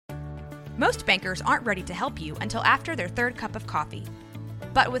Most bankers aren't ready to help you until after their third cup of coffee.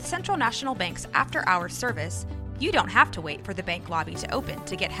 But with Central National Bank's after-hours service, you don't have to wait for the bank lobby to open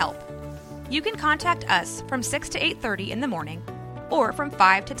to get help. You can contact us from 6 to 8:30 in the morning or from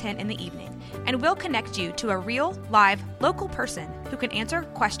 5 to 10 in the evening, and we'll connect you to a real, live, local person who can answer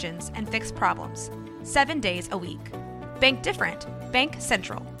questions and fix problems 7 days a week. Bank different. Bank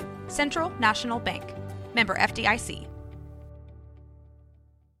Central. Central National Bank. Member FDIC.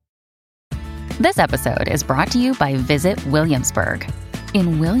 This episode is brought to you by Visit Williamsburg.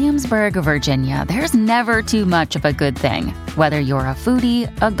 In Williamsburg, Virginia, there's never too much of a good thing. Whether you're a foodie,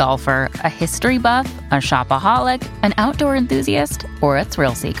 a golfer, a history buff, a shopaholic, an outdoor enthusiast, or a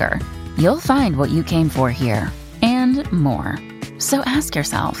thrill seeker, you'll find what you came for here and more. So ask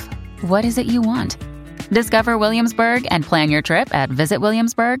yourself, what is it you want? Discover Williamsburg and plan your trip at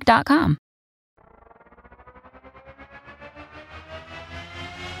visitwilliamsburg.com.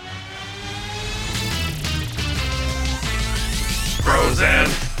 Bros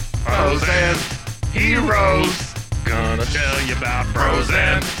and heroes. Gonna tell you about bros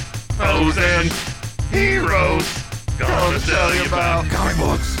and heroes. Gonna tell you about comic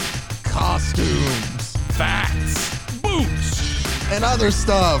books, costumes, facts, boots, and other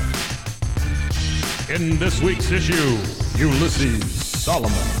stuff. In this week's issue, Ulysses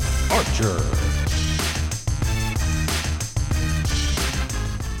Solomon Archer.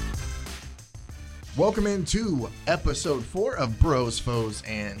 Welcome into episode 4 of Bros, Foes,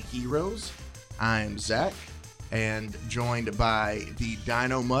 and Heroes. I'm Zach, and joined by the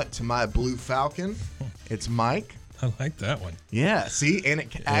Dino Mutt to my Blue Falcon. It's Mike. I like that one. Yeah, see? And it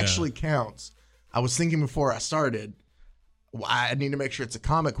actually counts. I was thinking before I started, I need to make sure it's a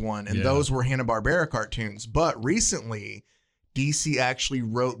comic one, and those were Hanna-Barbera cartoons. But recently, DC actually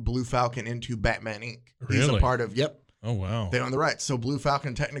wrote Blue Falcon into Batman Inc. Really? He's a part of, Oh, wow. they own the rights. So Blue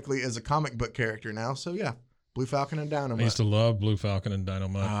Falcon technically is a comic book character now. So yeah, Blue Falcon and Dino Mutt. I used to love Blue Falcon and Dino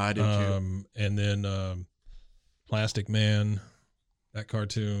Mutt. I did too. And then Plastic Man, that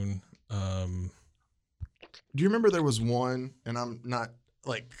cartoon. Do you remember there was one, and I'm not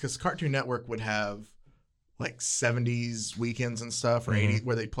like, because Cartoon Network would have like 70s weekends and stuff, or 80s,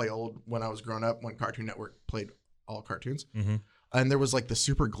 where they'd play old, when I was growing up, when Cartoon Network played all cartoons. Mm-hmm. And there was like the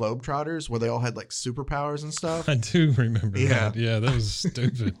Super Globetrotters where they all had like superpowers and stuff. I do remember that. Yeah, that was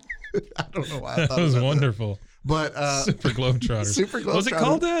stupid. I don't know why I That thought was about wonderful. But Super Globetrotters. Super Globetrotters. Was it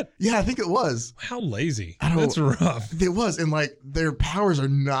called that? Yeah, I think it was. How lazy. I don't- That's rough. It was, and like their powers are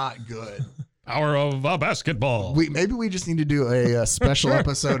not good. Power of basketball. Maybe we just need to do a special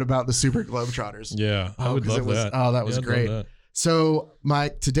episode about the Super Globetrotters. Yeah, I would 'cause love that. Oh, that was I'd love great. that. So,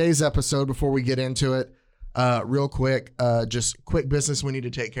 Mike, today's episode, before we get into it, real quick, just quick business we need to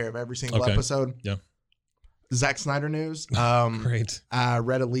take care of every single episode. Yeah. Zack Snyder news. Great. I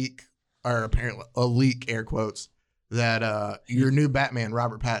read a leak, or apparently a leak, air quotes, that your new Batman,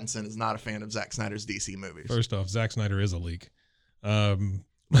 Robert Pattinson, is not a fan of Zack Snyder's DC movies. First off, Zack Snyder is a leak.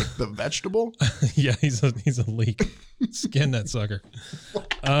 Like the vegetable? Yeah, he's a leak. Skin that sucker.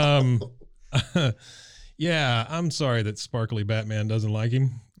 Yeah, I'm sorry that Sparkly Batman doesn't like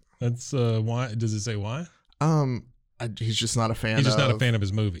him. That's why. Does it say why? He's just not a fan. He's just not a fan of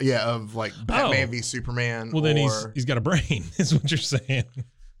his movies. Yeah, of like Batman v Superman. Well, then he's got a brain. Is what you're saying.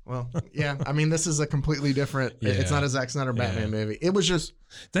 Well, yeah. I mean, this is a completely different. It's not a Zack Snyder Batman movie. It was just.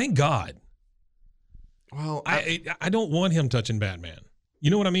 Thank God. Well, I don't want him touching Batman. You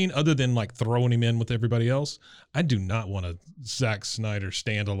know what I mean? Other than like throwing him in with everybody else, I do not want a Zack Snyder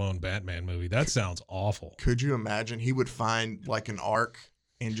standalone Batman movie. That sounds awful. Could you imagine? He would find like an arc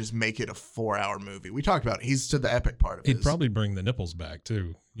and just make it a 4-hour movie. We talked about it. He's to the epic part of it. He'd probably bring the nipples back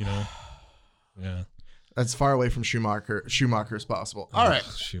too. You know? Yeah. As far away from Schumacher as possible. All right.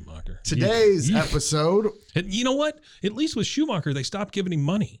 Schumacher. Today's episode. And you know what? At least with Schumacher, they stopped giving him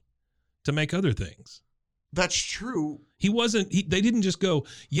money to make other things. That's true. They didn't just go,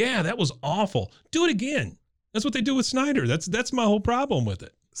 yeah, that was awful. Do it again. That's what they do with Snyder. That's my whole problem with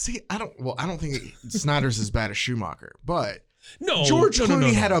it. See, I don't think Snyder's as bad as Schumacher, but no, George no,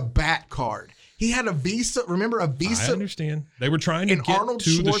 Clooney had a bat card. He had a Visa. Remember a Visa? I understand. They were trying to and get Arnold to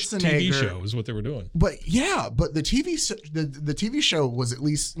the Schwarzenegger, TV show is what they were doing. But the TV show was at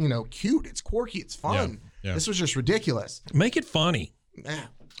least, cute. It's quirky. It's fun. Yeah. This was just ridiculous. Make it funny. Yeah.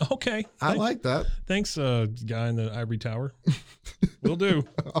 Okay. I like that. Thanks, guy in the ivory tower. Will do.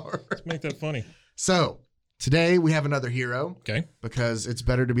 All right. Let's make that funny. So today we have another hero. Okay. Because it's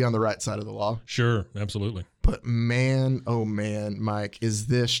better to be on the right side of the law. Sure. Absolutely. But man, oh man, Mike, is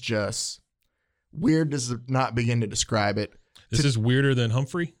this just weird? Does not begin to describe it. This is weirder than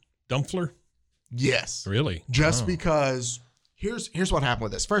Humphrey Dumpler? Yes. Really? Just because here's what happened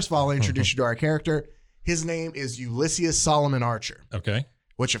with this. First of all, I'll introduce you to our character. His name is Ulysses Solomon Archer. Okay.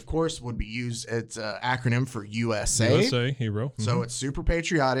 Which, of course, would be used as an acronym for USA. USA, hero. Mm-hmm. So it's super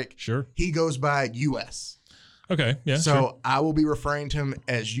patriotic. Sure. He goes by US. Okay, yeah. So sure. I will be referring to him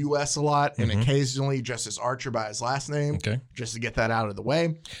as US a lot and occasionally just as Archer by his last name. Okay. Just to get that out of the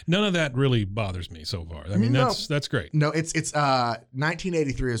way. None of that really bothers me so far. I mean, that's great. No, it's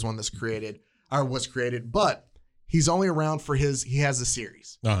 1983 is when this was created, but he's only around for he has a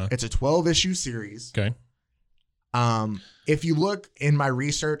series. Uh-huh. It's a 12-issue series. Okay. If you look in my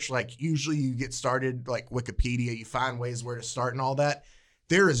research, like usually you get started like Wikipedia, you find ways where to start and all that.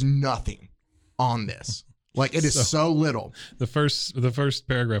 There is nothing on this. Like it is so little. The first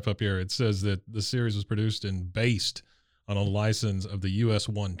paragraph up here, it says that the series was produced and based on a license of the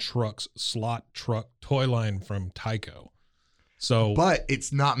US-1 Trucks slot truck toy line from Tyco. So, but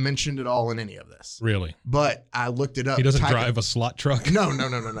it's not mentioned at all in any of this. Really? But I looked it up. He doesn't drive a slot truck? No.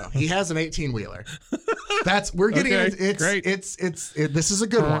 He has an 18-wheeler. We're getting okay, great. This is a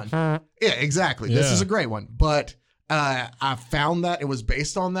good one. Yeah, exactly. Yeah. This is a great one. But I found that it was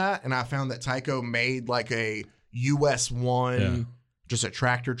based on that, and I found that Tyco made like a US-1 just a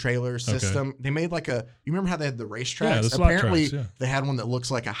tractor trailer system. Okay. They made like you remember how they had the racetracks? Yeah, the slot Apparently tracks, they had one that looks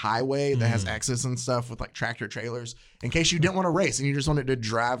like a highway that has X's and stuff with like tractor trailers in case you didn't want to race and you just wanted to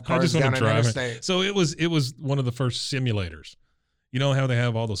drive cars down an interstate. So it was one of the first simulators. You know how they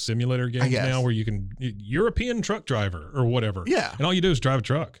have all those simulator games now where you can European truck driver or whatever. Yeah. And all you do is drive a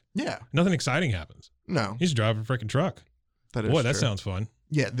truck. Yeah. Nothing exciting happens. No. You just drive a freaking truck. That is Boy, true. that sounds fun.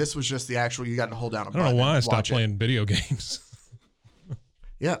 Yeah, this was just the actual, you got to hold down a button. I don't know why I stopped playing video games.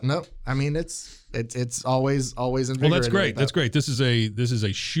 Yeah, no. I mean, it's always invigorating. Well, that's great. That's great. This is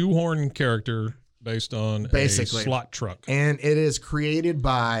a shoehorn character based on basically a slot truck. And it is created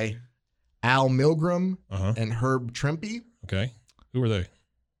by Al Milgrom and Herb Trimpe. Okay. Who are they?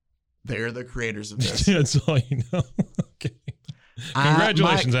 They're the creators of this. That's all you know. Okay.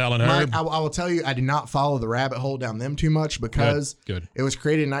 Congratulations, Alan Herb. Mike, I will tell you, I did not follow the rabbit hole down them too much because Good. It was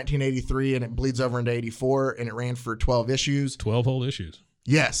created in 1983 and it bleeds over into 84 and it ran for 12 issues. 12 whole issues.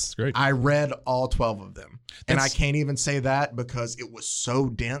 Yes. That's great. I read all 12 of them. And I can't even say that because it was so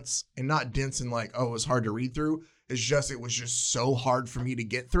dense and not dense in like, oh, it was hard to read through. It was just so hard for me to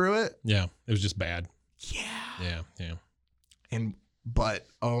get through it. Yeah. It was just bad. Yeah. Yeah. But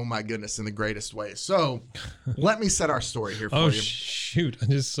oh my goodness, in the greatest way. So let me set our story here for you. Oh, shoot. I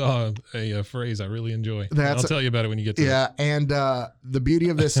just saw a phrase I really enjoy. I'll tell you about it when you get to it. Yeah. And the beauty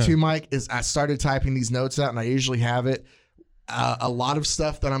of this too, Mike, is I started typing these notes out and I usually have it. A lot of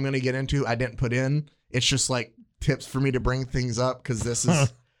stuff that I'm going to get into, I didn't put in. It's just like tips for me to bring things up because this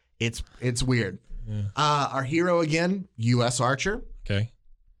is, it's weird. Yeah. Our hero again, U.S. Archer. Okay.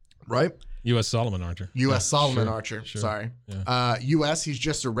 Right? U.S. Solomon Archer. U.S. Solomon Archer. Sure. Sorry. Yeah. U.S. He's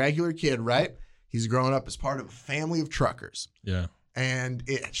just a regular kid, right? He's growing up as part of a family of truckers. Yeah. And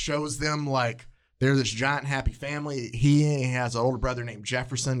it shows them like they're this giant happy family. He has an older brother named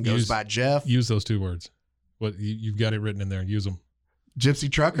Jefferson, goes by Jeff. Use those two words. What you've got it written in there. Use them.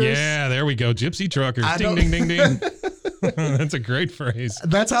 Gypsy truckers. Yeah, there we go. Gypsy truckers. Ding, ding, ding, ding. That's a great phrase.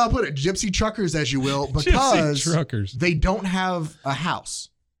 That's how I put it. Gypsy truckers, as you will, because Gypsy truckers. They don't have a house.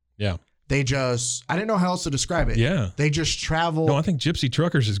 Yeah. They just, I didn't know how else to describe it. Yeah. They just travel. No, I think Gypsy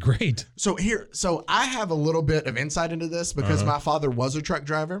truckers is great. So I have a little bit of insight into this because my father was a truck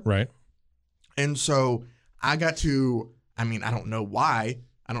driver. Right. And so I got to, I don't know why.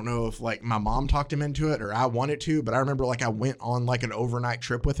 I don't know if like my mom talked him into it or I wanted to, but I remember like I went on like an overnight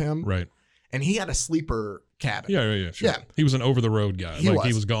trip with him. Right. And he had a sleeper cabin. Yeah, sure. Yeah. He was an over the road guy. He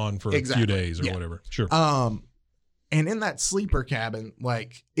was gone for a few days or yeah. whatever. Sure. And in that sleeper cabin,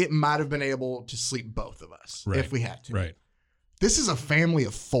 like it might have been able to sleep both of us if we had to. Right. This is a family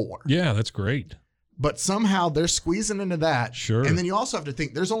of 4. Yeah, that's great. But somehow they're squeezing into that. Sure. And then you also have to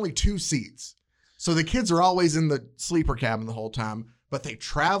think there's only 2 seats. So the kids are always in the sleeper cabin the whole time. But they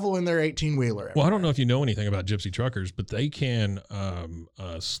travel in their 18-wheeler. Well, I don't know if you know anything about gypsy truckers, but they can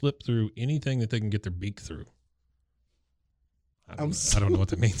slip through anything that they can get their beak through. I don't know what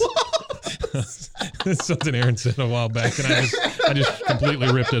that means. That's something Aaron said a while back, and I just completely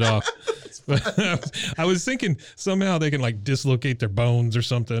ripped it off. But I was thinking somehow they can like dislocate their bones or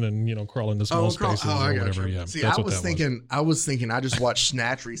something, and crawl into small spaces or whatever. Yeah. See, I was thinking. I just watched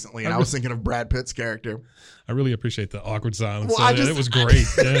Snatch recently, and I was thining of Brad Pitt's character. I really appreciate the awkward silence. Well, it was great.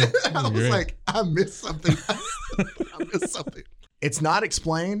 Yeah, I was like, I missed something. It's not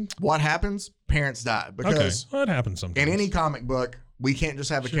explained what happens. Parents die because that happens sometimes. In any comic book, we can't just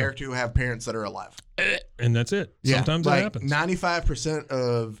have a character who have parents that are alive. And that's it. Yeah, sometimes like that happens. 95%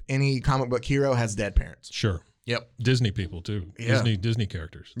 of any comic book hero has dead parents. Sure. Yep. Disney people too. Yeah. Disney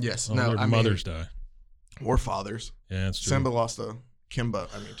characters. Yes. All No, their I mothers mean, die. or fathers. Yeah, that's true. Simba lost to Kimba,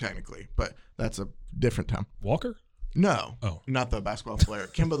 I mean, technically, but that's a different time. Walker? No. Oh. Not the basketball player.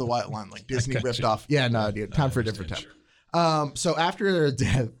 Kimba the White Line, like Disney got ripped you. off. Yeah, no, dude. Time for a different time. Sure. So after their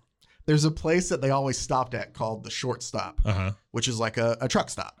death, there's a place that they always stopped at called the Shortstop, which is like a truck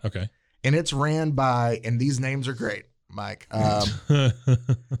stop. Okay. And it's ran by, and these names are great, Mike,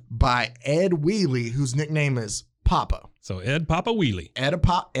 by Ed Wheely, whose nickname is Papa. So Ed Papa Wheely. Ed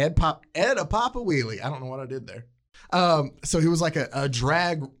Papa Wheely. I don't know what I did there. So he was like a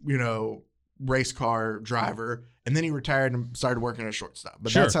drag, race car driver, and then he retired and started working at a shortstop.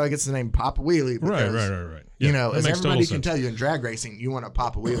 But that's how he gets the name Papa Wheely. Because, Right. Yeah, as everybody can tell you in drag racing, you want a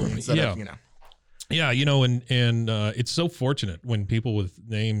Papa Wheely instead of. Yeah, and it's so fortunate when people with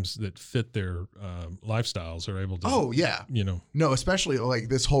names that fit their lifestyles are able to. Oh yeah. No, especially like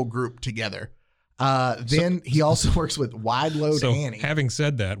this whole group together. Then he also works with Wide Load Annie. Having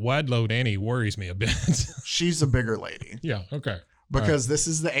said that, Wide Load Annie worries me a bit. She's a bigger lady. Yeah. Okay. Because this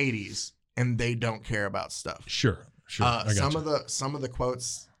is the 80s and they don't care about stuff. Sure. Some of the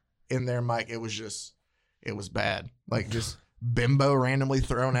quotes in there, Mike, it was bad. Like just bimbo randomly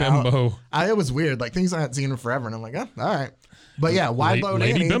thrown out. Bimbo. It was weird. Like things I hadn't seen in forever, and I'm like, oh, all right. But yeah, Wide Load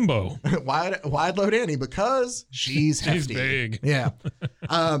Lady Annie. Bimbo. Wide Load Annie because she's hefty. She's big. Yeah.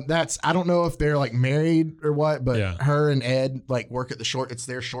 I don't know if they're like married or what, but her and Ed like work at it's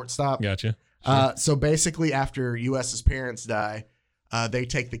their shortstop. Gotcha. Sure. So basically after US's parents die, they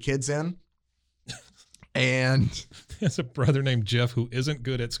take the kids in. And he has a brother named Jeff who isn't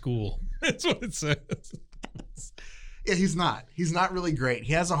good at school. That's what it says. Yeah, he's not. He's not really great.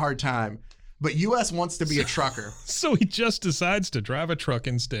 He has a hard time. But US wants to be a trucker. So he just decides to drive a truck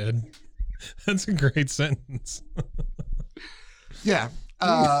instead. That's a great sentence. Yeah.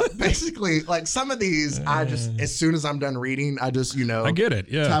 Basically, like some of these, I just, as soon as I'm done reading, I just, I get it.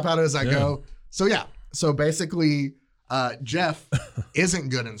 Yeah. Tap out as I go. So yeah. So basically, Jeff isn't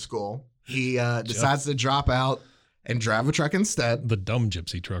good in school. He decides to drop out and drive a truck instead. The dumb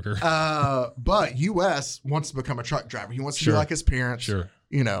gypsy trucker. But US wants to become a truck driver. He wants to be like his parents. Sure.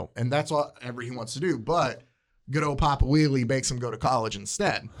 And that's whatever he wants to do. But good old Papa Wheely makes him go to college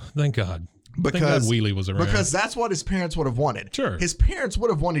instead. Thank God. Thank God Wheely was around. Because that's what his parents would have wanted. Sure. His parents would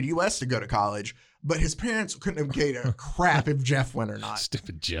have wanted US to go to college, but his parents couldn't have gave a crap if Jeff went or not.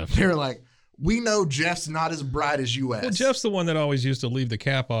 Stupid Jeff. They were like, we know Jeff's not as bright as US. Well, Jeff's the one that always used to leave the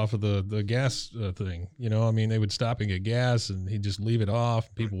cap off of the gas thing. They would stop and get gas, and he'd just leave it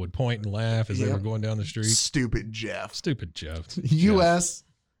off. People would point and laugh as they were going down the street. Stupid Jeff. US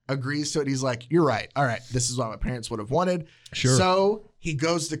agrees to it. He's like, you're right. All right, this is what my parents would have wanted. Sure. So he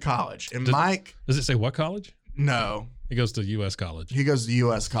goes to college. And Mike. Does it say what college? No. He goes to U.S. college. He goes to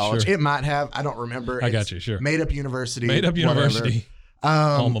U.S. college. Sure. It might have. I don't remember. I got you. Sure. Made up university.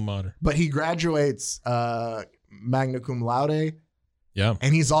 Alma mater. But he graduates magna cum laude. Yeah.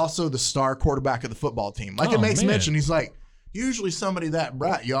 And he's also the star quarterback of the football team. Like it makes mention. He's like, usually somebody that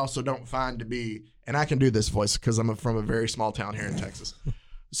bright you also don't find to be, and I can do this voice because I'm from a very small town here in Texas.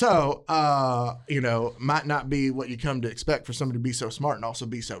 So, might not be what you come to expect for somebody to be so smart and also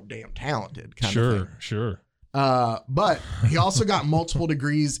be so damn talented. Kind of thing. Sure. But he also got multiple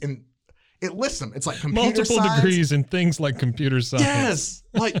degrees in it. Listen, it's like computer science. Multiple degrees in things like computer science. Yes.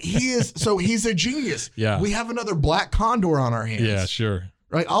 Like he's a genius. Yeah. We have another black condor on our hands. Yeah, sure.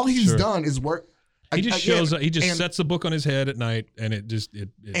 Right. All he's done is work. He just sets the book on his head at night and it just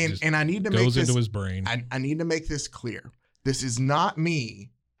I need to goes into his brain. I need to make this clear. This is not me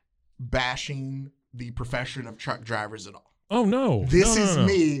bashing the profession of truck drivers at all. Oh no. This is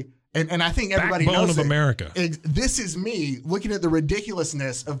me. And I think everybody Backbone knows of America. This is me looking at the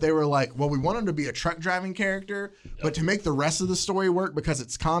ridiculousness of they were like, well, we want him to be a truck driving character, but to make the rest of the story work because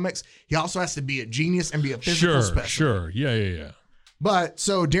it's comics, he also has to be a genius and be a physical specialist. Sure. Yeah. But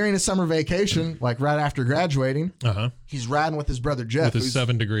so during his summer vacation, like right after graduating, he's riding with his brother Jeff. With his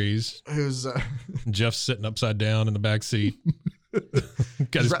 7 degrees. Who's Jeff's sitting upside down in the back seat.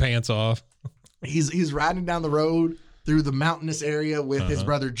 Got his pants off. He's riding down the road through the mountainous area with his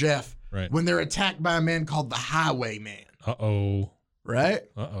brother Jeff when they're attacked by a man called the Highwayman. Uh-oh. Right?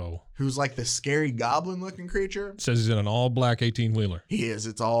 Uh-oh. Who's like the scary goblin-looking creature. Says he's in an all-black 18-wheeler. He is.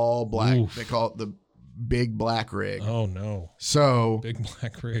 It's all black. Oof. They call it the Big Black Rig. Oh, no. So. Big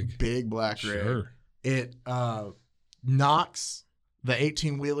Black Rig. Big Black Rig. Sure. It knocks the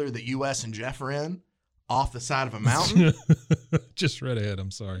 18-wheeler that US and Jeff are in off the side of a mountain. Just read ahead.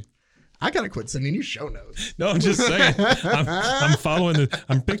 I'm sorry. I gotta quit sending you show notes. No, I'm just saying. I'm following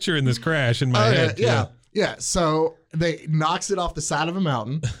I'm picturing this crash in my head. Yeah. So they knocks it off the side of a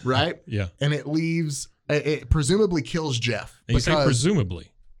mountain, right? Yeah. And it leaves It presumably kills Jeff. And you say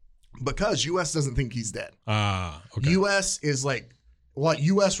presumably. Because U.S. doesn't think he's dead. Okay. U.S. is like, what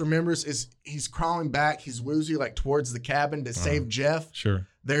U.S. remembers is he's crawling back. He's woozy, like towards the cabin to save Jeff. Sure.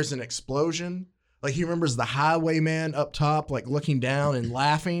 There's an explosion. Like he remembers the highwayman up top, like looking down and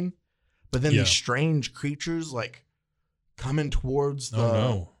laughing. But then these strange creatures like coming towards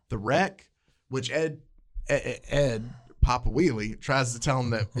the wreck, which Ed Papa Wheelie tries to tell him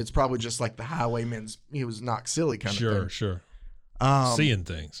that it's probably just like the highwayman's, he was knocked silly kind of thing. Sure. Seeing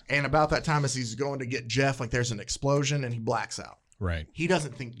things. And about that time as he's going to get Jeff, like there's an explosion and he blacks out. Right. He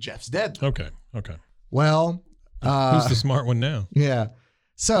doesn't think Jeff's dead, though. Okay. Well, who's the smart one now? Yeah.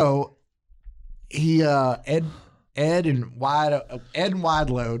 So he Ed and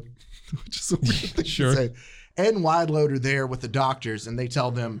Wideload, which is a weird thing to say. Ed and Wideload are there with the doctors, and they tell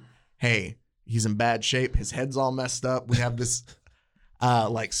them, "Hey, he's in bad shape. His head's all messed up. We have this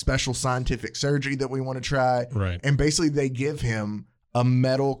like special scientific surgery that we want to try." Right. And basically, they give him a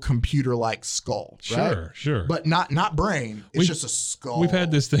metal computer-like skull. Right? Sure. But not brain. It's just a skull. We've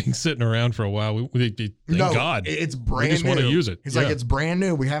had this thing sitting around for a while. Thank God. It's brand new. We just want to use it. He's like, it's brand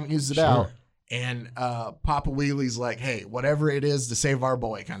new. We haven't used it out. And Papa Wheelie's like, hey, whatever it is to save our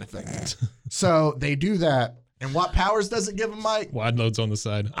boy kind of thing. So they do that. And what powers does it give him, Mike? Wideload's on the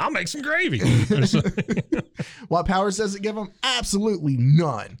side. I'll make some gravy. What powers does it give him? Absolutely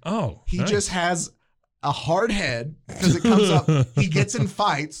none. Oh, He just has a hard head because it comes up. He gets in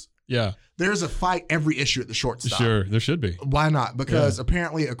fights. Yeah. There's a fight every issue at the shortstop. Sure, there should be. Why not? Because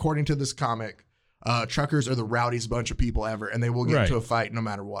apparently, according to this comic, truckers are the rowdiest bunch of people ever, and they will get into a fight no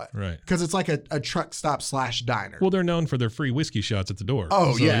matter what. Right. Because it's like a truck stop / diner. Well, they're known for their free whiskey shots at the door.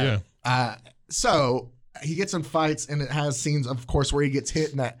 Oh, so, yeah. So he gets in fights, and it has scenes, of course, where he gets hit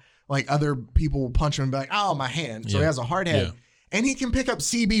and that like other people will punch him and be like, oh, my hand. So he has a hard head. Yeah. And he can pick up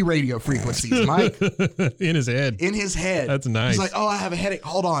CB radio frequencies, Mike. In his head. That's nice. He's like, oh, I have a headache.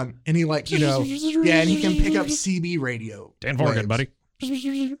 Hold on. And he like, and he can pick up CB radio. Dan Forgan, buddy.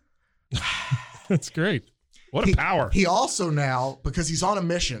 That's great. What a power. He also now, because he's on a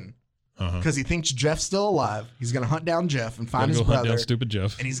mission, because he thinks Jeff's still alive, he's going to hunt down Jeff and find his brother. Hunt down stupid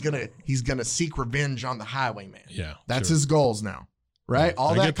Jeff. And he's gonna seek revenge on the highwayman. Yeah. That's his goals now, right?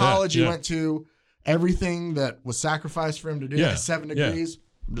 All that college he went to, everything that was sacrificed for him to do, 7 degrees.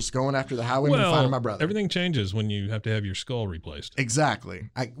 I'm just going after the highwayman and finding my brother. Everything changes when you have to have your skull replaced.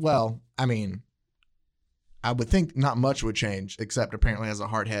 Exactly. I would think not much would change, except apparently has a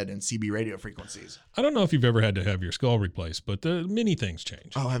hard head and CB radio frequencies. I don't know if you've ever had to have your skull replaced, but many things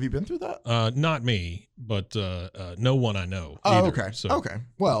change. Oh, have you been through that? Not me, but no one I know. Oh, either, okay. So. Okay.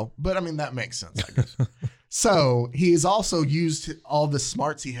 Well, but I mean, that makes sense, I guess. So he's also used all the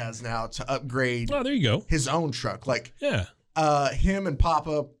smarts he has now to upgrade there you go. His own truck. Like, yeah. Him and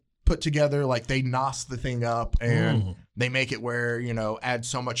Papa put together, like they NOS the thing up and they make it where, add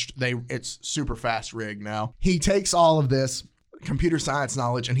so much, it's super fast rig now. He takes all of this computer science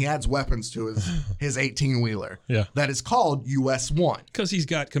knowledge and he adds weapons to his 18-wheeler. Yeah. That is called US-1. Because he's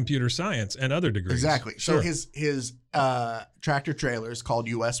got computer science and other degrees. Exactly. Sure. So his tractor trailer is called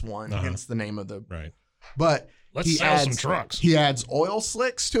US-1, hence the name of the... Right. But let's sell some trucks. He adds oil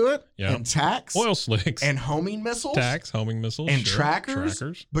slicks to it and tacks. Oil slicks. And homing missiles. Homing missiles. And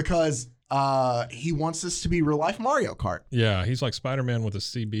trackers. Because he wants this to be real life Mario Kart. Yeah, he's like Spider-Man with a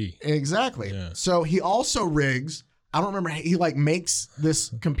CB. Exactly. Yeah. So he also rigs, I don't remember, he like makes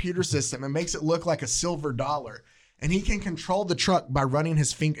this computer system and makes it look like a silver dollar. And he can control the truck by running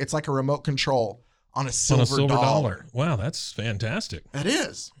his finger. It's like a remote control on a silver dollar. Wow, that's fantastic. That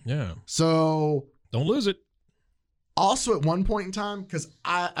is. Yeah. So... don't lose it. Also, at one point in time, because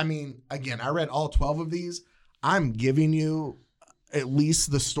I mean, again, I read all 12 of these. I'm giving you at least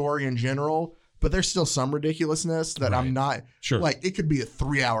the story in general, but there's still some ridiculousness that I'm not. Sure. Like, it could be a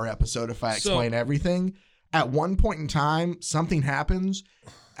 3-hour episode if I explain everything. At one point in time, something happens,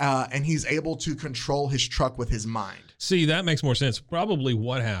 and he's able to control his truck with his mind. See, that makes more sense. Probably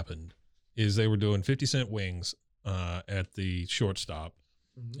what happened is they were doing 50-cent wings at the shortstop.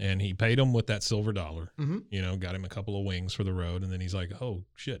 And he paid him with that silver dollar, got him a couple of wings for the road. And then he's like, oh,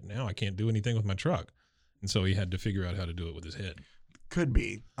 shit, now I can't do anything with my truck. And so he had to figure out how to do it with his head. Could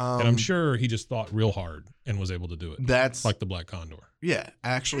be. And I'm sure he just thought real hard and was able to do it. That's like the Black Condor. Yeah,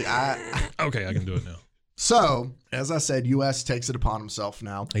 actually, okay, I can do it now. So, as I said, U.S. takes it upon himself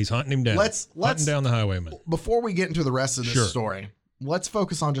now. He's hunting him down. Let's hunting down the highwayman. Before we get into the rest of this story, let's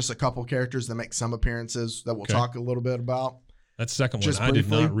focus on just a couple characters that make some appearances that we'll talk a little bit about. That second one, I did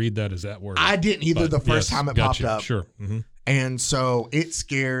not read that as that word. I didn't either the first time it popped up. Sure. And so it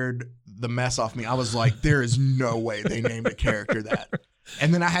scared the mess off me. I was like, there is no way they named a character that.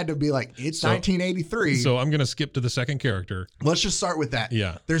 And then I had to be like, it's 1983. So I'm going to skip to the second character. Let's just start with that.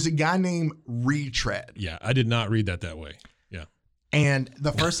 Yeah. There's a guy named Retread. Yeah, I did not read that way. Yeah. And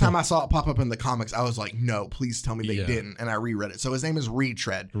the first time I saw it pop up in the comics, I was like, no, please tell me they Yeah. didn't. And I reread it. So his name is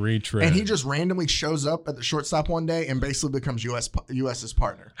Retread. Retread. And he just randomly shows up at the shortstop one day and basically becomes US's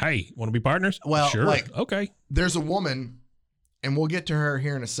partner. Hey, want to be partners? Well, sure. like- Okay. There's a woman, and we'll get to her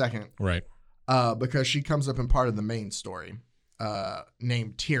here in a second, Right. because she comes up in part of the main story,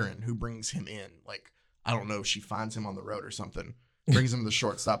 named Tyrion, who brings him in. Like, I don't know if she finds him on the road or something, brings him to the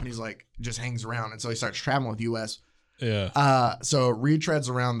shortstop, and he's like, just hangs around. And so he starts traveling with US. Yeah. So Retread's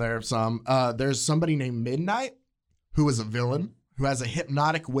around there some. There's somebody named Midnight who is a villain who has a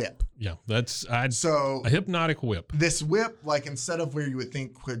hypnotic whip. Yeah. That's a So hypnotic whip. this whip, like instead of where you would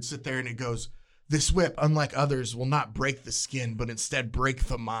think would sit there and it goes, this whip, unlike others, will not break the skin, but instead break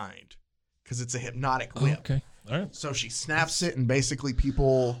the mind because it's a hypnotic whip. Okay. All right. So she snaps it and basically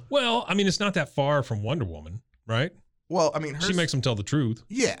people, Well, I mean, it's not that far from Wonder Woman, right? well, I mean, She makes them tell the truth.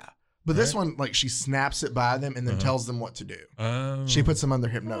 yeah. But this Right. one, like she snaps it by them and then tells them what to do. She puts them under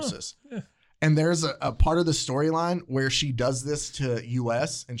hypnosis. yeah. And there's a part of the storyline where she does this to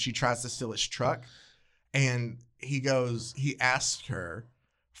US and she tries to steal his truck. And he asks her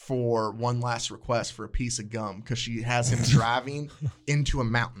for one last request for a piece of gum because she has him driving into a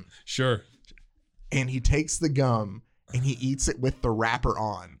mountain. Sure. And he takes the gum and he eats it with the wrapper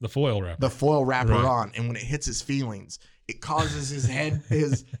on, The foil wrapper. the foil wrapper Right. on. And when it hits his feelings, it causes his head,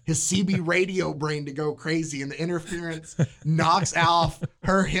 his CB radio brain to go crazy, and the interference knocks off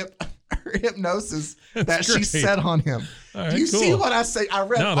her hypnosis that she great. set on him. All right, Do you see cool. what I say? I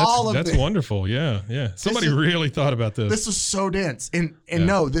read No, all of that's this. wonderful. Yeah, yeah. Somebody is- really thought about this. This is so dense, and Yeah.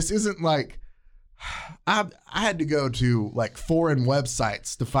 no, this isn't like I had to go to like foreign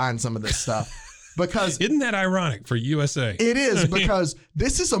websites to find some of this stuff because Isn't that ironic for USA? it is because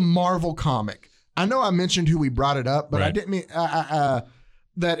this is a Marvel comic. I know I mentioned who we brought it up, but I Right. didn't mean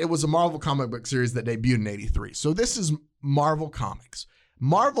that it was a Marvel comic book series that debuted in '83. So this is Marvel Comics.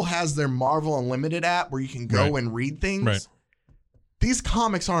 Marvel has their Marvel Unlimited app where you can go Right. and read things. Right. These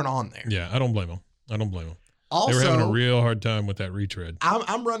comics aren't on there. Yeah, I don't blame them. I don't blame them. Also, They were having a real hard time with that retread.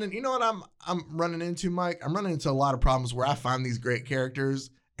 I'm running. You know what I'm running into, Mike? I'm running into a lot of problems where I find these great characters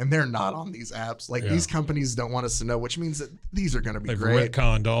and they're not on these apps. Like Yeah. these companies don't want us to know, which means that these are going to be They've great.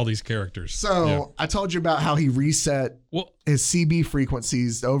 retconned all these characters. So Yeah. I told you about how he reset Well, his CB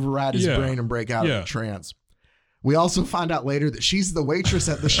frequencies to override his Yeah. brain and break out Yeah. of the trance. We also find out later that she's the waitress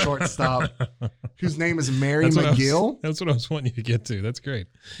at the shortstop, whose name is Mary that's McGill. that's what I was wanting you to get to. That's great.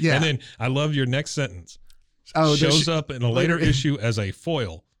 Yeah. And then I love your next sentence. Oh, Shows up in a later later- issue as a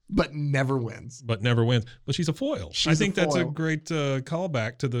foil, but never wins. but never wins. But she's a foil. She's I a think that's a foil. great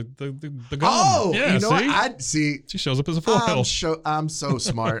callback to the gum. Oh, yeah, you know see? what? I see. She shows up as a foil. I'm so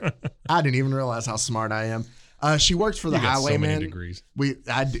smart. I didn't even realize how smart I am. She works for the You got so many Highwayman. degrees.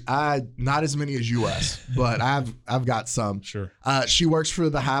 I not as many as US, but I've got some. Sure. She works for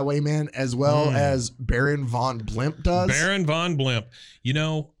the Highwayman as well as Baron von Blimp does. Baron von Blimp. You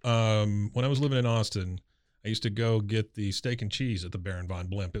know, when I was living in Austin, I used to go get the steak and cheese at the Baron von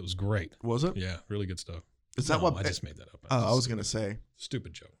Blimp. It was great. Was it? Yeah, really good stuff. Is that No, what? I just made that up. Oh, I was gonna say.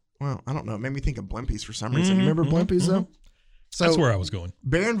 Stupid joke. Well, I don't know. It made me think of Blimpies for some reason. You remember Blimpies though? So That's where I was going.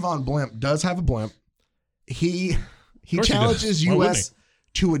 Baron von Blimp does have a blimp. He course he challenges does. Why wouldn't US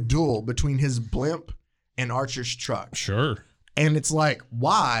to a duel between his blimp and Archer's truck. Sure. And it's like,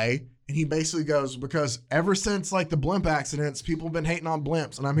 why? And he basically goes, because ever since like the blimp accidents, people have been hating on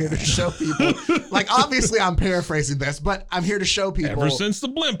blimps, and I'm here to show people. Like, obviously, I'm paraphrasing this, but I'm here to show people. Ever since the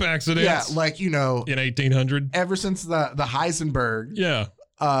blimp accident. yeah, like in 1800. ever since the Heisenberg. Yeah.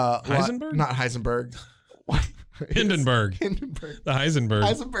 Heisenberg? Not Heisenberg. Hindenburg. Hindenburg. The Heisenberg.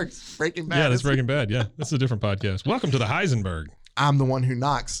 Heisenberg's Breaking Bad. Yeah, that's Breaking Bad. Yeah, that's a different podcast. Welcome to the Heisenberg. I'm the one who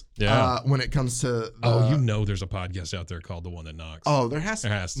knocks. Yeah. When it comes to You know there's a podcast out there called The One That Knocks. there has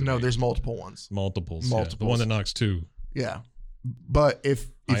to be. there's multiple ones. Multiples. Yeah. The Multiples. One That Knocks too. Yeah. But if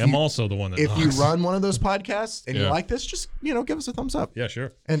I am you, also the one that if knocks. you run one of those podcasts and you Yeah. like this, just give us a thumbs up. Yeah,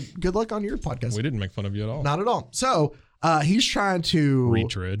 sure. And good luck on your podcast. We didn't make fun of you at all. Not at all. So he's trying to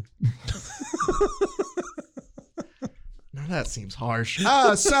Retread. Now that seems harsh.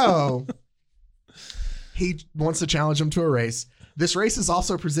 So he wants to challenge him to a race. This race is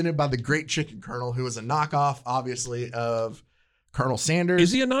also presented by the Great Chicken Colonel, who is a knockoff, obviously, of Colonel Sanders.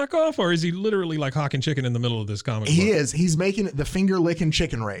 Is he a knockoff or is he literally like hawking chicken in the middle of this comic He book? is. He's making it the finger licking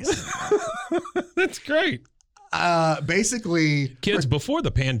chicken race. That's great. Basically, Kids, before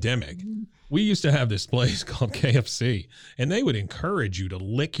the pandemic, we used to have this place called KFC, and they would encourage you to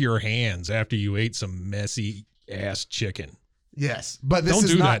lick your hands after you ate some messy ass chicken. Yes, but this Don't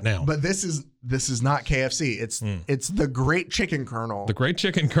is do not, that now. But this is not KFC. It's the Great Chicken Colonel. The Great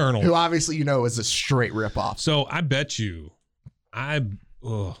Chicken Colonel. Who obviously is a straight ripoff. So I bet you, I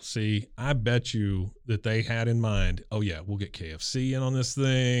bet you that they had in mind, oh yeah, we'll get KFC in on this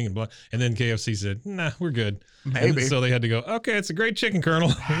thing, and blah. And then KFC said, nah, we're good. Maybe. And so they had to go, okay, it's a Great Chicken Colonel.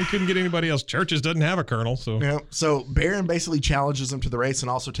 We couldn't get anybody else. Churches doesn't have a Colonel. So Yeah. So Barron basically challenges him to the race and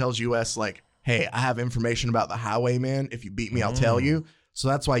also tells US like, hey, I have information about the Highwayman. If you beat me, I'll tell you. So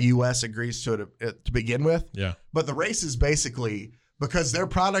that's why US agrees to it to begin with. Yeah. But the race is basically because their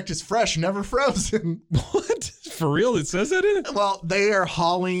product is fresh, never frozen. What? For real? It says that in it? Well, they are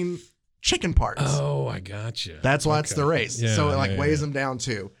hauling chicken parts. Oh, I gotcha. That's why it's the race. Yeah, So it weighs them down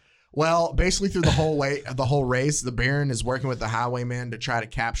too. Well, basically through the whole race, the Baron is working with the Highwayman to try to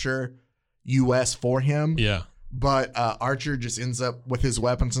capture US for him. Yeah. But Archer just ends up with his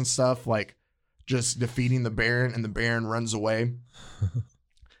weapons and stuff, like just defeating the Baron, and the Baron runs away.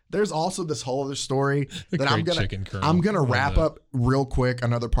 There's also this whole other story that I'm gonna wrap up real quick.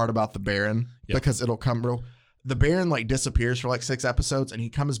 Another part about the Baron because it'll come real. The Baron like disappears for like 6 episodes, and he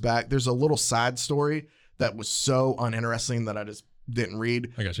comes back. There's a little side story that was so uninteresting that I just didn't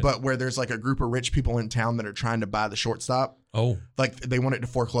read. I gotcha. But where there's like a group of rich people in town that are trying to buy the shortstop. Oh, Like they wanted to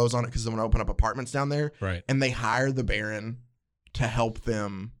foreclose on it because they want to open up apartments down there. right. And they hire the Baron to help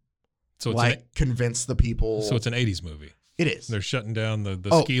them So it's like convince the people. so it's an 80s movie. It is. They're shutting down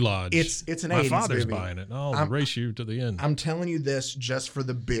the ski lodge. It's an My 80s father's movie. buying it. I'll race you to the end. I'm telling you this just for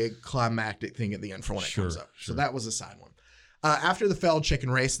the big climactic thing at the end for when it comes up. Sure. So that was a side one. After the failed chicken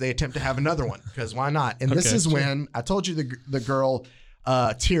race, they attempt to have another one because why not? And this is when I told you the girl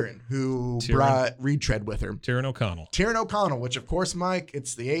Tyrion, who brought Retread with her. Tyrion O'Connell. Tyrion O'Connell, which of course, Mike,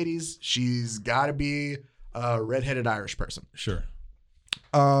 it's the 80s. She's got to be a redheaded Irish person. Sure. She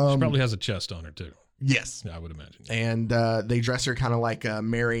probably has a chest on her too. Yes. I would imagine. And they dress her kind of like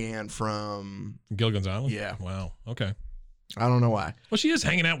Marianne from Gilligan's Island? Yeah. Wow. Okay. I don't know why. Well, she is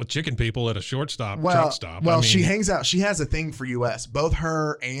hanging out with chicken people at a truck stop. Well, I she mean, hangs out. She has a thing for US. Both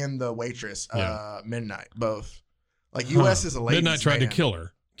her and the waitress, Yeah. Midnight, both. Like US is a ladies' Midnight tried man.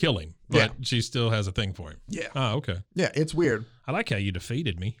 to kill him, but she still has a thing for him. Yeah. Oh, okay. Yeah, it's weird. I like how you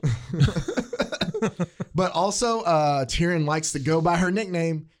defeated me. But also, Tyrion likes to go by her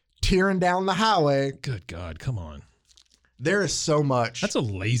nickname, Tyrion down the highway. Good God, come on. There is so much. That's a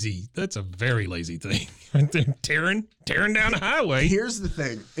very lazy thing. Tearing down the highway. Here's the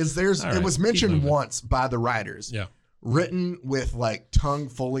thing: is All right, it was keep mentioned moving. once by the writers, Yeah. written with like tongue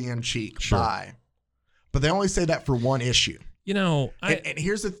fully in cheek Sure. by, but they only say that for one issue. You know, And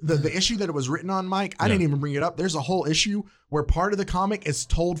here's the issue that it was written on, Mike. I didn't even bring it up. There's a whole issue where part of the comic is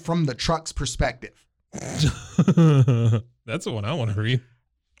told from the truck's perspective. that's the one I want to read.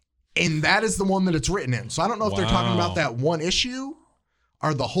 And that is the one that it's written in. So I don't know if they're talking Wow. about that one issue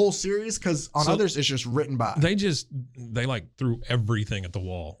or the whole series, because on others it's just written by. They like threw everything at the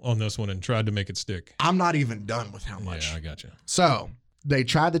wall on this one and tried to make it stick. I'm not even done with how much. Yeah, I got you. So they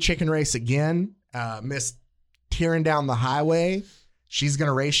tried the chicken race again. Miss tearing down the highway. She's going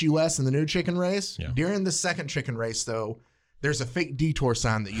to race US in the new chicken race. Yeah. During the second chicken race, though, there's a fake detour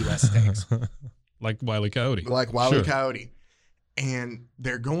sign that US takes. Like Wile E. Coyote. Like Wile E. Sure. Coyote. And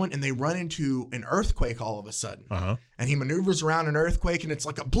they're going and they run into an earthquake all of a sudden. Uh-huh. And he maneuvers around an earthquake and it's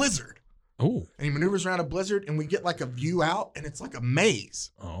like a blizzard. Oh. And he maneuvers around a blizzard and we get like a view out and it's like a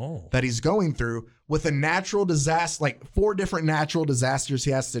maze Oh. that he's going through with a natural disaster, like 4 different natural disasters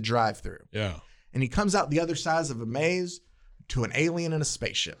he has to drive through. Yeah. And he comes out the other side of a maze to an alien in a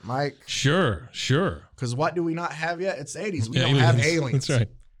spaceship, Mike. Sure. Because what do we not have yet? It's the 80s. We don't have aliens. That's right.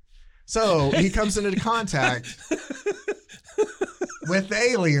 So he comes into contact with the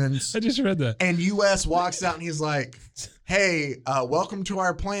aliens. I just read that. And US walks out and he's like, hey, welcome to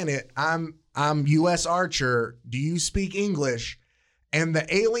our planet. I'm US Archer. Do you speak English? And the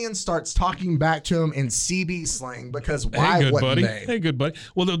alien starts talking back to him in CB slang because why Hey, good wouldn't buddy. they? Hey, good buddy.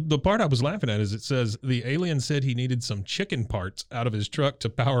 Well, the part I was laughing at is it says the alien said he needed some chicken parts out of his truck to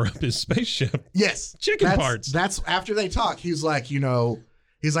power up his spaceship. Yes. Chicken parts. That's after they talk. He's like,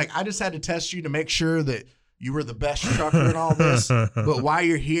 I just had to test you to make sure that you were the best trucker in all this. But while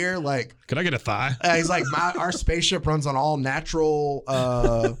you're here, like, Could I get a thigh? he's like, our spaceship runs on all natural,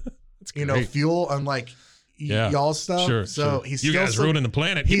 great. fuel, unlike y'all stuff. Sure. So sure. he's you guys ruining the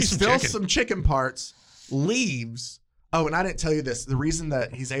planet. Give He me some steals chicken. some chicken parts, leaves. Oh, and I didn't tell you this. The reason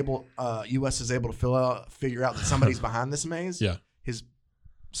that US is able to figure out that somebody's behind this maze. Yeah. His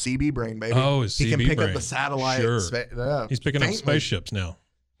CB brain, baby. Oh, his he can CB pick up brain. the satellite. Sure. He's picking up faintly. spaceships now.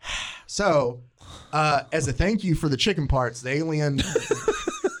 So, as a thank you for the chicken parts, the alien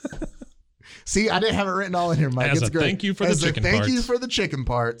See, I didn't have it written all in here, Mike. As it's a great. thank you for the chicken thank you parts. for the chicken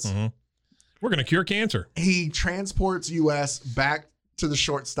parts. Mm-hmm. We're going to cure cancer. He transports US back to the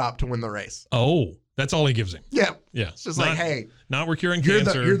shortstop to win the race. Oh, that's all he gives him. Yeah. Yeah. It's just like, hey, not we're curing you're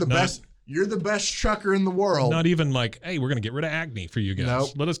cancer. the best. You're the best trucker in the world. Not even like, hey, we're going to get rid of acne for you guys. Nope.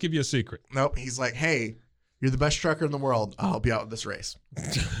 Let us give you a secret. Nope. He's like, hey, you're the best trucker in the world. I'll help you out with this race.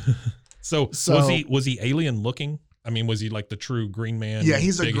 So was he alien looking? I mean, was he like the true green man? Yeah,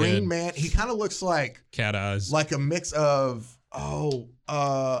 he's a big green head, man. He kind of looks like cat eyes, like a mix of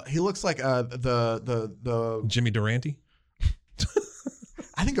he looks like the Jimmy Durante.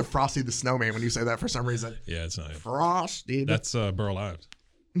 I think of Frosty the Snowman when you say that for some reason. Yeah, it's not. Frosty. That's Burl Ives.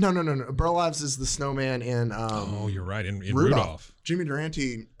 No. Burl Ives is the snowman in oh, you're right. In Rudolph. Jimmy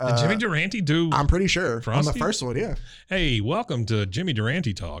Durante. Did Jimmy Durante do? I'm pretty sure. Frosty? On the first one, yeah. Hey, welcome to Jimmy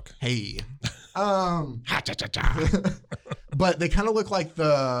Durante Talk. Hey. But they kind of look like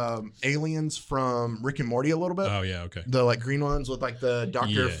the aliens from Rick and Morty a little bit. Oh yeah, okay. The like green ones with like the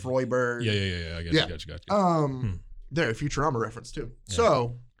Dr. Froyberg. Yeah. I got you. They're a Futurama reference too. Yeah.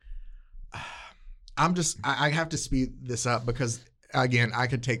 So I have to speed this up because again, I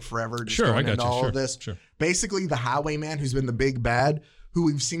could take forever just going into all of this. Sure. Basically, the Highwayman, who's been the big bad, who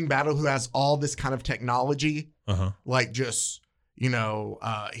we've seen battle, who has all this kind of technology, like just,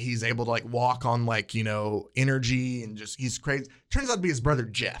 he's able to like walk on like, energy and just, he's crazy. Turns out to be his brother,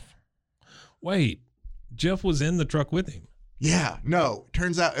 Jeff. Wait, Jeff was in the truck with him. Yeah, no.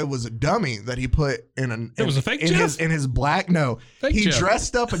 Turns out it was a dummy that he put in It was a fake in Jeff? in his black. No, Fake he Jeff.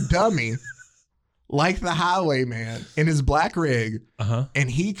 dressed up a dummy like the Highwayman in his black rig, and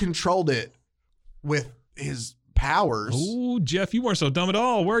he controlled it with his powers. Oh, Jeff, you weren't so dumb at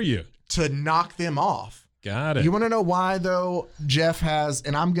all, were you? To knock them off. Got it. You want to know why though? Jeff has,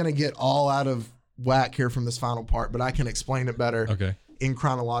 and I'm gonna get all out of whack here from this final part, but I can explain it better. Okay. In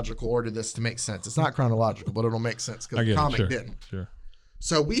chronological order, this to make sense. It's not chronological, but it'll make sense because the comic didn't. Sure.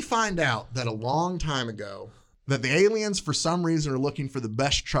 So we find out that a long time ago that the aliens, for some reason, are looking for the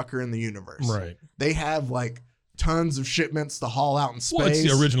best trucker in the universe. Right. They have like tons of shipments to haul out in space. Well, it's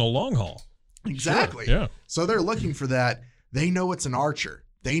the original long haul. Exactly. Sure, yeah. So they're looking for that. They know it's an Archer.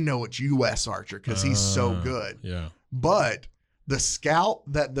 They know it's U.S. Archer because he's so good. Yeah. But the scout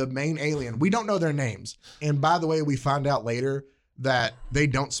that the main alien, we don't know their names. And by the way, we find out later that they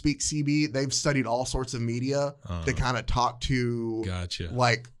don't speak CB. They've studied all sorts of media to kind of talk to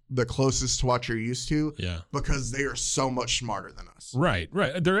like the closest to what you're used to. Yeah. Because they are so much smarter than us. Right.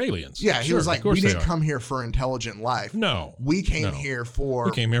 They're aliens. Yeah. He was like, we didn't come here for intelligent life. No. We came here for.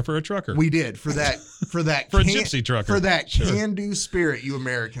 We came here for a trucker. We did. For that. For a gypsy trucker. For that can-do spirit you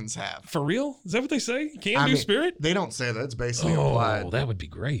Americans have. For real? Is that what they say? Can-do spirit? They don't say that. It's basically implied. Oh, that would be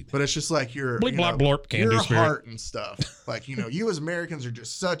great. But it's just like your bleep, blop, blorp, can-do your spirit. Heart and stuff. Like, you as Americans are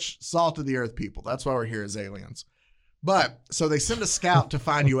just such salt of the earth people. That's why we're here as aliens. But so they send a scout to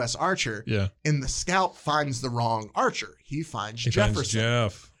find U.S. Archer. Yeah. And the scout finds the wrong Archer. He finds Jefferson.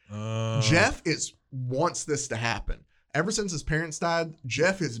 Jeff. Jeff wants this to happen. Ever since his parents died,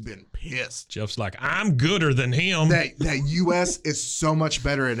 Jeff has been pissed. Jeff's like, I'm gooder than him. That U.S. is so much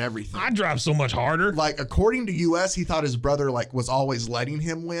better at everything. I drive so much harder. Like, according to U.S., he thought his brother like was always letting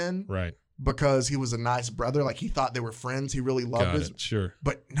him win. Right. Because he was a nice brother. Like, he thought they were friends. He really loved his. Sure.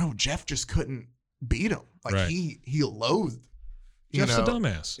 But no, Jeff just couldn't beat him. Like, he loathed. Jeff's a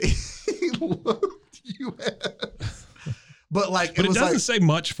dumbass. He loathed U.S. But like, it doesn't say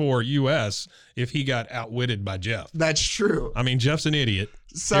much for U.S. if he got outwitted by Jeff. That's true. I mean, Jeff's an idiot.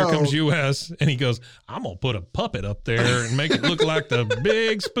 So, here comes U.S. and he goes, I'm going to put a puppet up there and make it look like the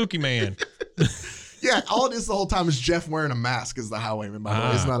big spooky man. Yeah, all it is the whole time is Jeff wearing a mask as the Highwayman, by the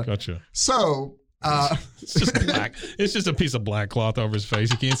way. It's not gotcha. So, it's just black. It's just a piece of black cloth over his face.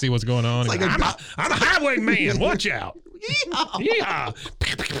 You can't see what's going on. Like I'm a highwayman. Watch out. Yeah.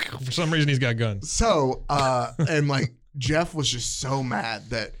 For some reason, he's got guns. So, and like Jeff was just so mad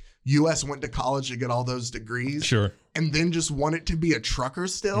that U.S. went to college to get all those degrees. Sure. And then just wanted to be a trucker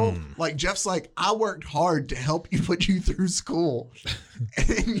still. Like, Jeff's like, I worked hard to help you put you through school.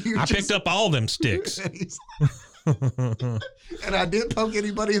 And I picked up all them sticks. And I didn't poke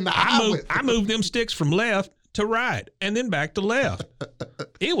anybody in the eye. I moved them sticks from left to right and then back to left.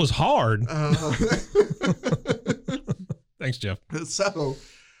 It was hard. Thanks, Jeff. So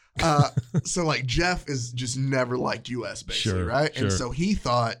like Jeff is just never liked U.S. basically, right? Sure. And so he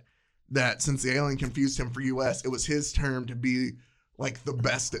thought that since the alien confused him for U.S., it was his turn to be like the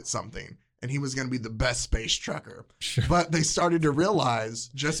best at something. And he was going to be the best space trucker. Sure. But they started to realize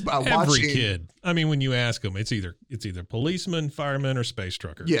just by watching. Every kid. I mean, when you ask them, it's either policeman, fireman, or space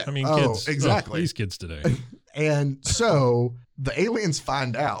trucker. Yeah. I mean, kids. Exactly. These kids today. And so the aliens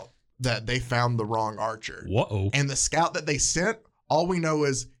find out that they found the wrong archer. Whoa. And the scout that they sent, all we know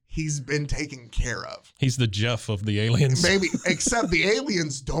is he's been taken care of. He's the Jeff of the aliens. Maybe, except the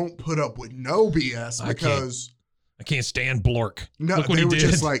aliens don't put up with no BS because I can't stand Blork. no, Look what they he were did.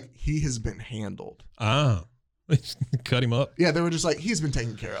 just like, he has been handled. Ah, cut him up. Yeah, they were just like, he's been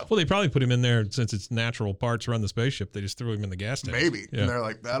taken care of. Well, they probably put him in there since it's natural parts run the spaceship. They just threw him in the gas tank. Maybe. Yeah. And they're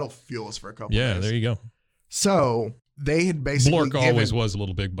like, that'll fuel us for a couple Yeah, days. there you go. So they had basically Blork always was a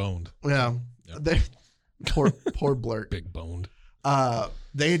little big boned. Yeah. They, poor Blurk. Big boned.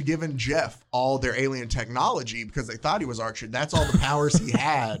 They had given Jeff all their alien technology because they thought he was Archer. That's all the powers he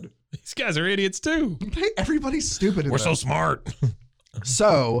had. These guys are idiots too. Everybody's stupid. We're so smart.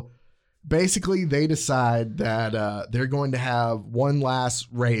 So basically, they decide that they're going to have one last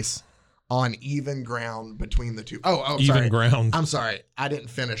race on even ground between the two. Oh, Even sorry. ground. I'm sorry. I didn't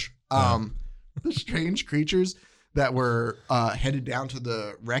finish. The strange creatures that were headed down to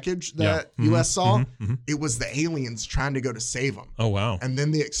the wreckage that US saw, it was the aliens trying to go to save them. Oh, wow. And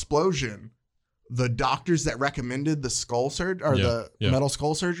then the explosion, the doctors that recommended the skull surgery or the metal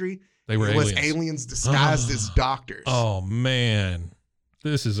skull surgery, They were it was aliens. aliens disguised as doctors. Oh, man.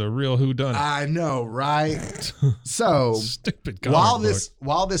 This is a real whodunit. I know, right? So Stupid comic book.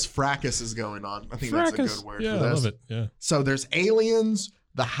 while this fracas is going on, I think that's a good word yeah, for this. I love it. Yeah. So there's aliens,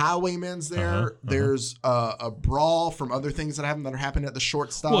 the highwaymen's there. There's a brawl from other things that are happening at the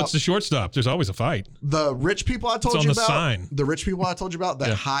shortstop. Well, it's the shortstop. There's always a fight. The rich people I told It's you on the about. sign. The rich people I told you about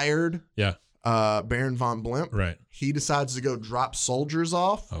that hired Yeah. Baron von Blimp. Right. He decides to go drop soldiers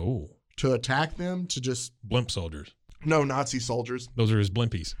off Oh, to attack them to just blimp soldiers. no Nazi soldiers. Those are his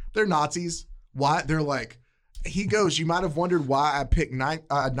blimpies. They're Nazis. Why? They're like, he goes, you might have wondered why I picked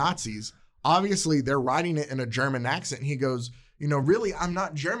Nazis. Obviously, they're writing it in a German accent. And he goes, you know, really, I'm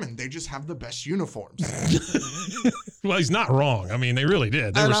not German. They just have the best uniforms. Well, he's not wrong. I mean, they really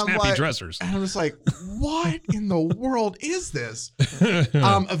did. They And were I'm snappy like- dressers. And I was like, what in the world is this?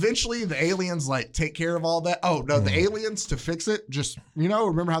 Eventually, the aliens like take care of all that. Oh, no, the aliens to fix it, just, you know,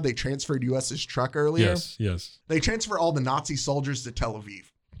 remember how they transferred US's truck earlier? Yes, yes. They transfer all the Nazi soldiers to Tel Aviv.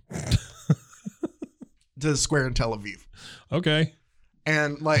 To the square in Tel Aviv. Okay.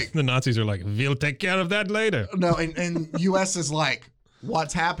 And like, The Nazis are like, we'll take care of that later. no, and US is like,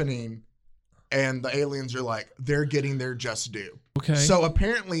 what's happening? And the aliens are like, they're getting their just due. Okay. So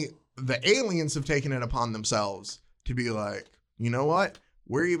apparently the aliens have taken it upon themselves to be like, you know what?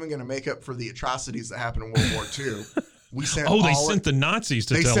 We're even going to make up for the atrocities that happened in World War II. We sent they sent the Nazis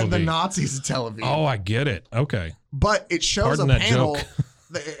to they Tel sent Aviv. the Nazis to Tel Aviv. Oh, I get it. Okay. But it shows Pardon a that panel. joke.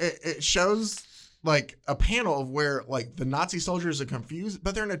 It shows like a panel of where like the Nazi soldiers are confused,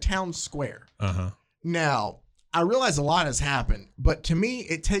 but they're in a town square. Uh-huh. Now, I realize a lot has happened, but to me,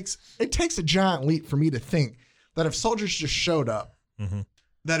 it takes a giant leap for me to think that if soldiers just showed up,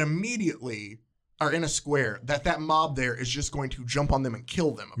 that immediately are in a square, that mob there is just going to jump on them and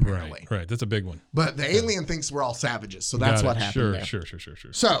kill them, apparently. Right. That's a big one. But the alien thinks we're all savages, so that's Got what it. happened there. Sure.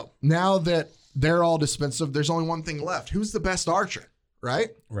 So now that they're all dispensed of, there's only one thing left. Who's the best archer, right?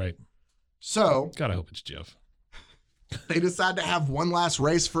 Right. So Gotta hope it's Jeff. they decide to have one last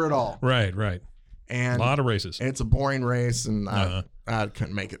race for it all. Right. A And lot of races. it's a boring race, and I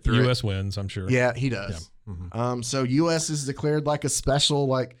couldn't make it through it. U.S. wins, I'm sure. Yeah, he does. Yeah. Mhm. So U.S. is declared like a special,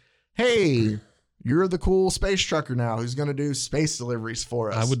 like, hey, you're the cool space trucker now who's going to do space deliveries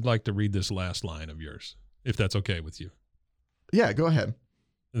for us. I would like to read this last line of yours, if that's okay with you. Yeah, go ahead.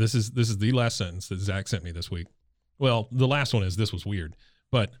 This is the last sentence that Zach sent me this week. Well, the last one is, this was weird,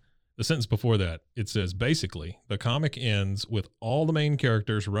 but the sentence before that, it says, basically, the comic ends with all the main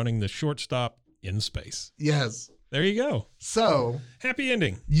characters running the shortstop in space. Yes. There you go. So Happy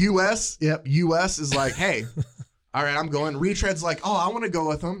ending. U.S. is like, hey, all right, I'm going. Retread's like, oh, I want to go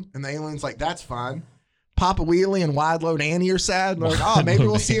with them. And the alien's like, that's fine. Papa Wheelie and Wide Load Annie are sad. And they're like, oh, maybe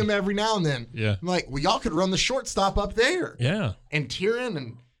we'll see him every now and then. Yeah. I'm like, well, y'all could run the shortstop up there. Yeah. And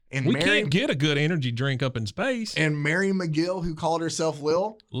Tyrion and We Mary can't get a good energy drink up in space, and Mary McGill, who called herself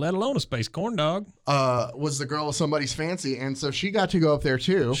Lil, let alone a space corn dog. was the girl of somebody's fancy, and so she got to go up there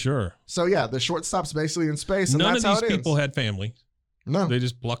too. Sure. So yeah, the shortstop's basically in space, and None that's of how these it people ends. had family. No, They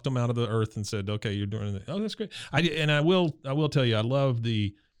just plucked them out of the earth and said, okay, you're doing it. Oh, that's great. I will tell you, I love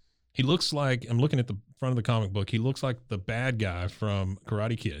he looks like, I'm looking at the front of the comic book. He looks like the bad guy from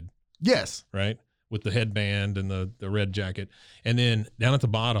Karate Kid, yes, right? With the headband and the red jacket. And then down at the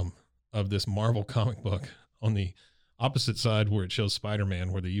bottom of this Marvel comic book, on the opposite side where it shows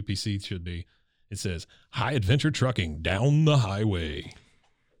Spider-Man, where the UPC should be, it says, High Adventure Trucking Down the Highway.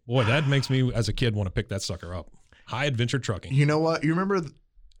 Boy, that makes me, as a kid, want to pick that sucker up. High Adventure Trucking. you know what? You remember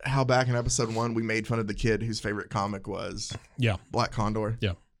how back in episode 1 we made fun of the kid whose favorite comic was Yeah. Black Condor?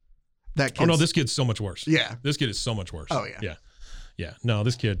 Yeah. That kid's, Oh no, this kid's so much worse. Yeah. This kid is so much worse. Oh, yeah. Yeah. Yeah. No,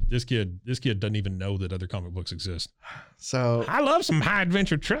 this kid doesn't even know that other comic books exist. So I love some high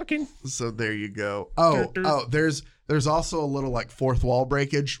adventure trucking. So there you go. Oh, there's also a little like fourth wall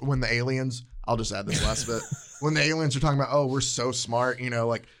breakage when the aliens, I'll just add this last bit. When the aliens are talking about, oh, we're so smart,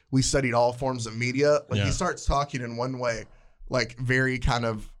 like we studied all forms of media. Like he starts talking in one way, like very kind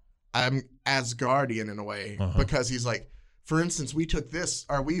of Asgardian in a way, because he's like, for instance, we took this,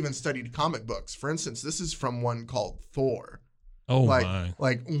 or we even studied comic books. For instance, this is from one called Thor. Oh like, my.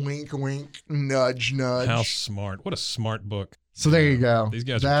 Like wink, wink, nudge, nudge. How smart. What a smart book. So there you go. These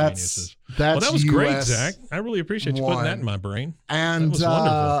guys are geniuses. Well, that was great, Zach. I really appreciate you putting that in my brain. And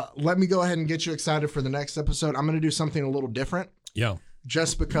let me go ahead and get you excited for the next episode. I'm going to do something a little different. Yeah.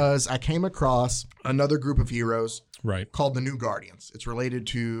 Just because I came across another group of heroes called the New Guardians. It's related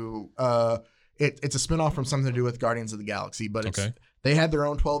to, it's a spinoff from something to do with Guardians of the Galaxy, but they had their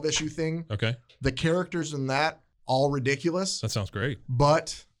own 12-issue thing. Okay. The characters in that, all ridiculous. That sounds great.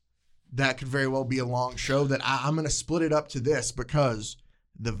 But that could very well be a long show that I'm going to split it up to this because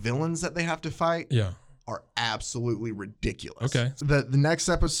the villains that they have to fight are absolutely ridiculous. Okay. The next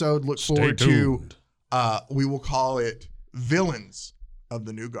episode, look forward to, we will call it Villains of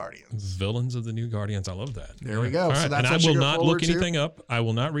the New Guardians. Villains of the New Guardians. I love that. There we go. All so right. that's and I will not look anything up. I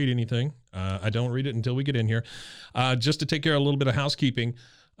will not read anything. I don't read it until we get in here. Just to take care of a little bit of housekeeping.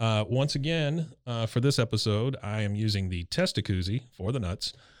 Once again, for this episode, I am using the Testacuzzi for the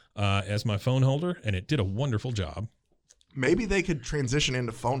nuts as my phone holder, and it did a wonderful job. Maybe they could transition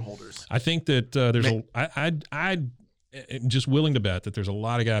into phone holders. I think that there's I'm just willing to bet that there's a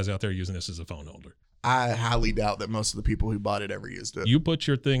lot of guys out there using this as a phone holder. I highly doubt that most of the people who bought it ever used it. You put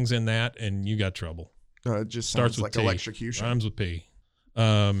your things in that, and you got trouble. It just starts like T. electrocution. Rhymes with P.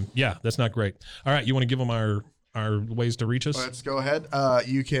 Yeah, that's not great. All right, you want to give them our ways to reach us? Let's go ahead.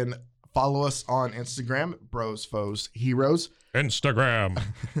 You can follow us on Instagram, Bros, Foes, Heroes. Instagram.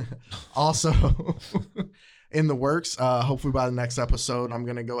 Also, in the works, hopefully by the next episode, I'm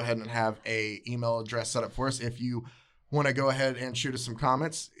going to go ahead and have a email address set up for us. If you want to go ahead and shoot us some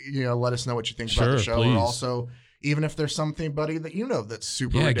comments, let us know what you think about the show. Please. Or also, even if there's somebody that that's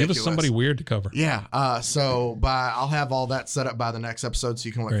super ridiculous. Give us somebody weird to cover. Yeah. I'll have all that set up by the next episode, so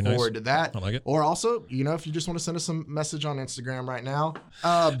you can look forward to that. I like it. Or also, if you just want to send us some message on Instagram right now.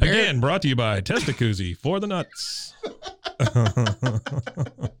 Again, brought to you by Testacuzzi for the nuts.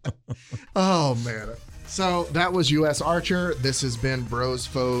 Oh, man. So that was U.S. Archer. This has been Bros,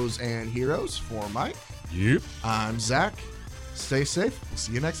 Foes, and Heroes for Mike. Yep. I'm Zach. Stay safe. We'll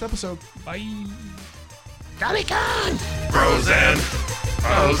see you next episode. Bye. Comic-Con! Bros and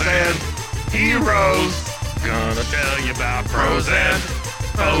Foes and Heroes. Gonna tell you about Bros and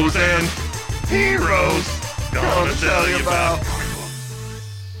Foes and Heroes. Gonna tell you about.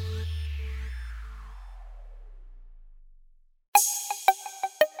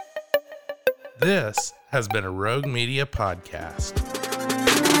 This has been a Rogue Media podcast.